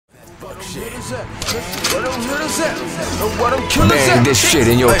Bang this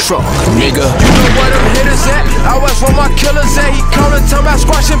shit in your truck, nigga. You know where them hitters at? I was where my killers at. He callin' talking about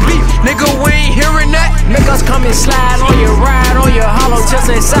squashing beef. Nigga, we ain't hearing that. Niggas come and slide on your ride, on your hollow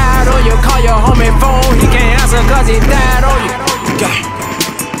just inside, on your call your homie phone. He can't answer cause he died on you.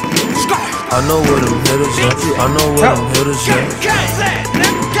 I know where them hitters at. I know where them hitters at.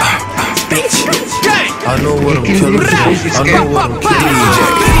 Bitch. I know where them killers at. I know where them killers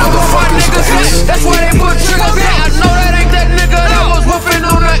at. That's why they put triggers at. I know that ain't that nigga that was woofing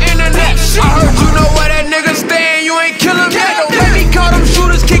on the internet. I heard you know where that nigga stay and you ain't killin' yet. Don't let me call them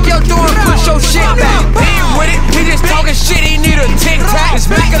shooters, kick your door and push your shit back. He ain't with it, he just talking shit, he need a tic tac. It's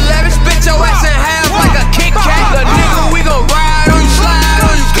big 11, spit your ass in half like a Kit Kat. The nigga, we gon' ride on you, slide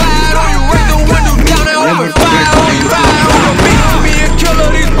on you, glide on you, raise the window down and open fire on you, fire on you. Beat me a killer,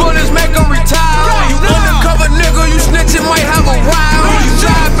 these bullets make him retire on you. Undercover nigga, you snitchin' might have a ride on you.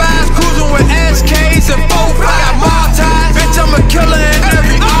 Drive-bys cruising with SKs and 4-5 mob ties. Bitch, I'm a killer in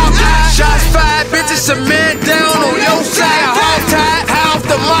every archive. Shots fired, bitch, it's a man down on your side. Hog tied, high off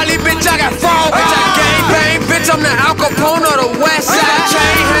the molly, bitch, I got frog. Bitch, I gang bang, bitch, I'm the Al Capone of the west side.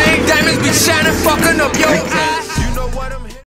 Chain hang, diamonds be shining, fucking up your